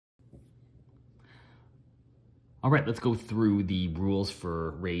All right, let's go through the rules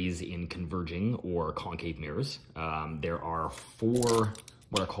for rays in converging or concave mirrors. There are four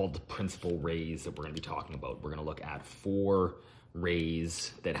what are called the principal rays that we're going to be talking about. We're going to look at four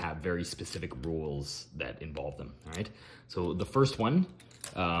rays that have very specific rules that involve them. All right, so the first one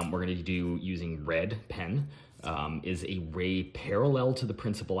we're going to do using red pen is a ray parallel to the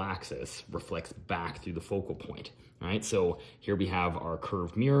principal axis reflects back through the focal point. All right, so here we have our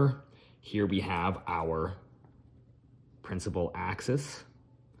curved mirror. Here we have our principal axis,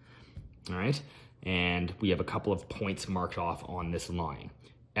 all right? And we have a couple of points marked off on this line.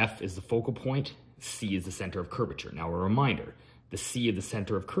 F is the focal point, C is the center of curvature. Now a reminder, the C of the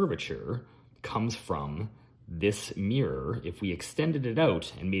center of curvature comes from this mirror. If we extended it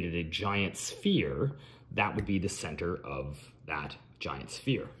out and made it a giant sphere, that would be the center of that giant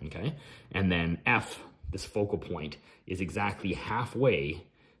sphere, okay? And then F, this focal point, is exactly halfway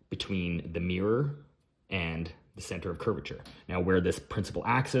between the mirror and the center of curvature. Now where this principal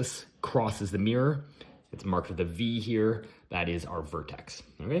axis crosses the mirror, it's marked with a V here, that is our vertex,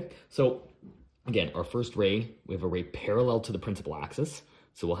 okay? So again, our first ray, we have a ray parallel to the principal axis.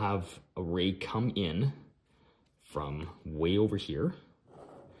 So we'll have a ray come in from way over here,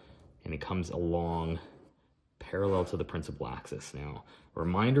 and it comes along parallel to the principal axis. Now, a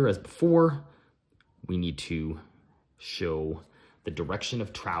reminder, as before, we need to show the direction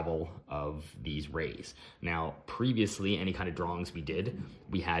of travel of these rays. Now, previously, any kind of drawings we did,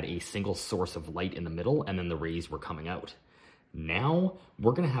 we had a single source of light in the middle, and then the rays were coming out. Now,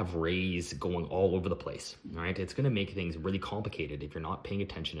 we're gonna have rays going all over the place, all right? It's gonna make things really complicated if you're not paying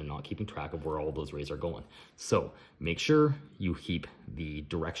attention and not keeping track of where all those rays are going. So, make sure you keep the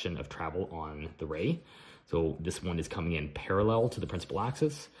direction of travel on the ray. So, this one is coming in parallel to the principal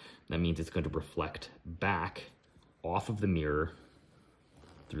axis. That means it's going to reflect back off of the mirror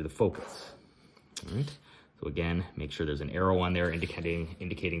through the focus, all right? So again, make sure there's an arrow on there indicating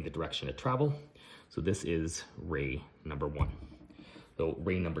the direction of travel. So this is ray number one. So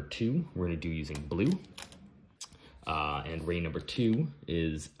ray number two, we're gonna do using blue. And ray number two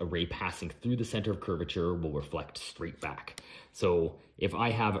is a ray passing through the center of curvature will reflect straight back. So if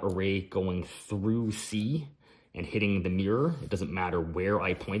I have a ray going through C and hitting the mirror, it doesn't matter where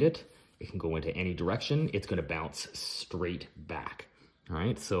I point it, it can go into any direction, it's gonna bounce straight back. All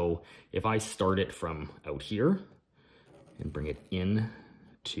right, so if I start it from out here and bring it in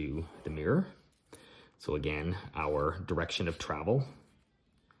to the mirror, so again, our direction of travel,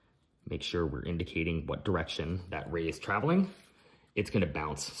 make sure we're indicating what direction that ray is traveling, it's gonna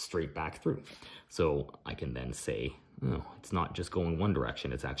bounce straight back through. So I can then say, oh, it's not just going one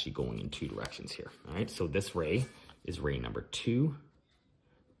direction, it's actually going in two directions here. All right, so this ray is ray number two,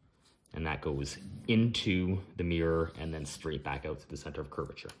 and that goes into the mirror and then straight back out to the center of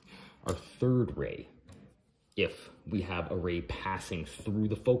curvature. Our third ray, if we have a ray passing through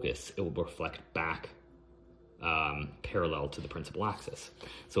the focus, it will reflect back parallel to the principal axis.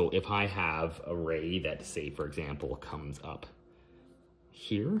 So if I have a ray that, say, for example, comes up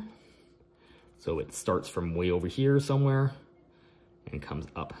here, so it starts from way over here somewhere and comes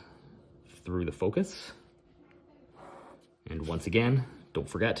up through the focus. And once again, don't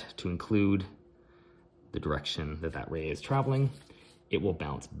forget to include the direction that that ray is traveling. It will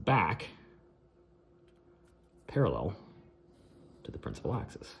bounce back parallel to the principal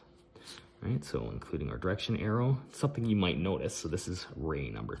axis. Right, so including our direction arrow, something you might notice, so this is ray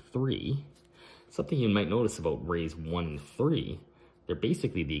number three. Something you might notice about rays 1 and 3, they're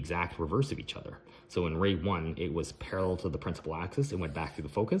basically the exact reverse of each other. So in ray 1, it was parallel to the principal axis, it went back through the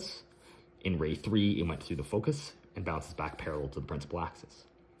focus. In ray 3, it went through the focus and bounces back parallel to the principal axis,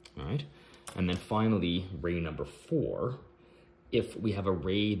 all right? And then finally, ray number 4, if we have a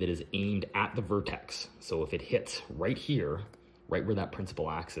ray that is aimed at the vertex, so if it hits right here, right where that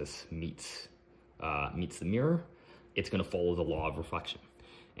principal axis meets the mirror, it's gonna follow the law of reflection.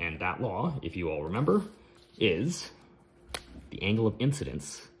 And that law, if you all remember, is the angle of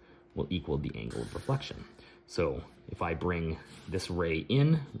incidence will equal the angle of reflection. So if I bring this ray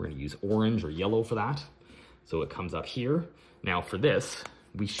in, we're gonna use orange or yellow for that. So it comes up here. Now for this,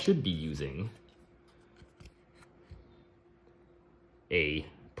 we should be using a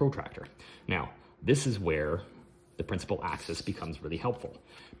protractor. Now, this is where the principal axis becomes really helpful,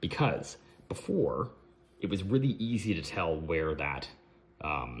 because before it was really easy to tell where the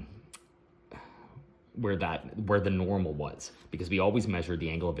normal was, because we always measured the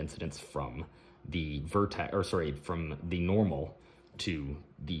angle of incidence from the from the normal to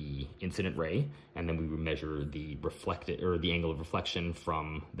the incident ray, and then we would measure the reflected, or the angle of reflection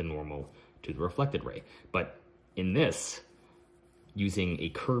from the normal to the reflected ray. But in this, using a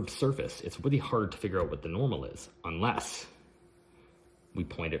curved surface, it's really hard to figure out what the normal is unless we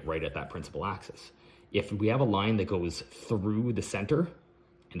point it right at that principal axis. If we have a line that goes through the center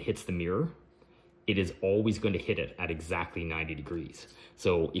and hits the mirror, it is always going to hit it at exactly 90 degrees.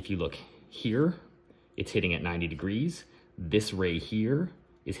 So if you look here, it's hitting at 90 degrees. This ray here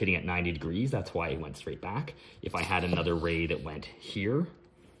is hitting at 90 degrees. That's why it went straight back. If I had another ray that went here,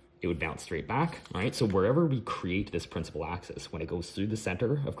 it would bounce straight back, right? So wherever we create this principal axis, when it goes through the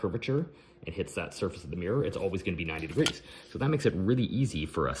center of curvature and hits that surface of the mirror, it's always going to be 90 degrees. So that makes it really easy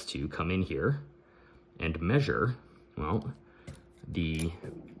for us to come in here and measure, well, the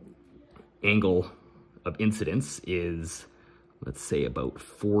angle of incidence is, let's say, about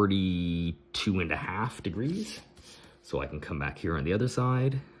 42.5 degrees. So I can come back here on the other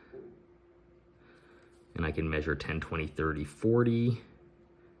side and I can measure 10, 20, 30, 40,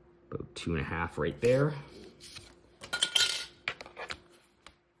 about 2.5 right there.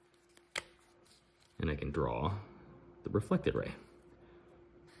 And I can draw the reflected ray.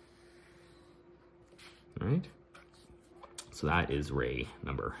 All right, so that is ray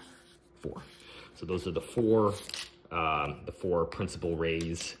number 4. So those are the four principal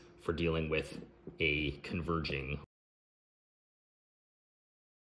rays for dealing with a converging